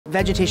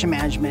Vegetation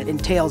management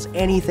entails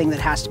anything that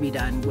has to be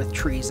done with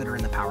trees that are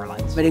in the power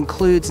lines. It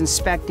includes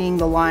inspecting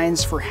the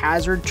lines for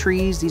hazard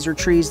trees. These are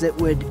trees that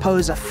would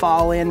pose a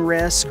fall-in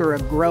risk or a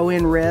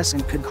grow-in risk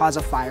and could cause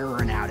a fire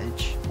or an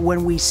outage.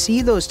 When we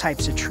see those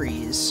types of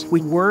trees,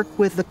 we work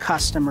with the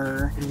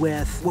customer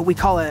with what we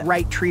call a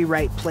right tree,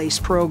 right place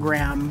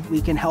program.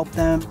 We can help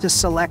them to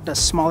select a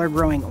smaller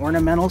growing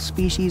ornamental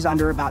species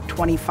under about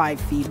 25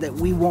 feet that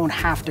we won't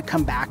have to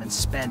come back and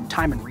spend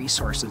time and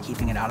resources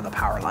keeping it out of the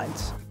power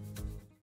lines.